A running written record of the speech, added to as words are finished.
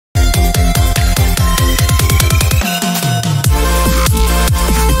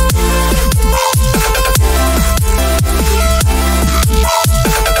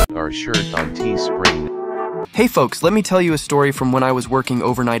Hey folks, let me tell you a story from when I was working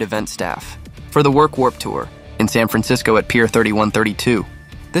overnight event staff for the Work Warp Tour in San Francisco at Pier 3132.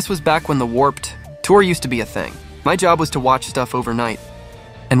 This was back when the Warped Tour used to be a thing. My job was to watch stuff overnight.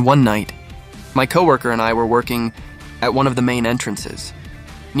 And one night, my coworker and I were working at one of the main entrances.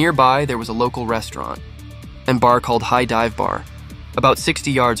 Nearby, there was a local restaurant and bar called High Dive Bar, about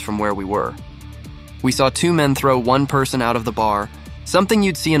 60 yards from where we were. We saw two men throw one person out of the bar, something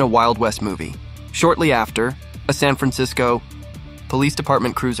you'd see in a Wild West movie. Shortly after, a San Francisco Police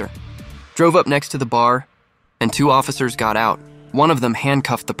Department cruiser drove up next to the bar, and two officers got out. One of them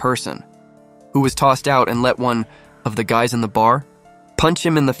handcuffed the person, who was tossed out, and let one of the guys in the bar punch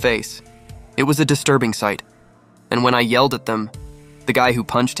him in the face. It was a disturbing sight, and when I yelled at them, the guy who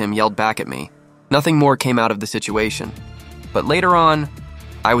punched him yelled back at me. Nothing more came out of the situation, but later on,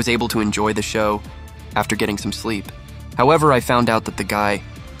 I was able to enjoy the show after getting some sleep. However, I found out that the guy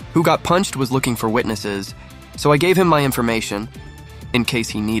who got punched was looking for witnesses, so I gave him my information in case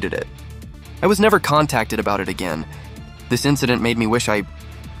he needed it. I was never contacted about it again. This incident made me wish I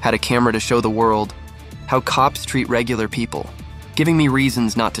had a camera to show the world how cops treat regular people, giving me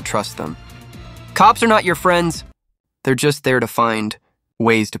reasons not to trust them. Cops are not your friends. They're just there to find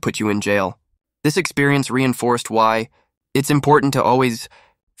ways to put you in jail. This experience reinforced why it's important to always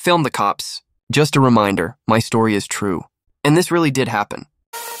film the cops. Just a reminder, my story is true. And this really did happen.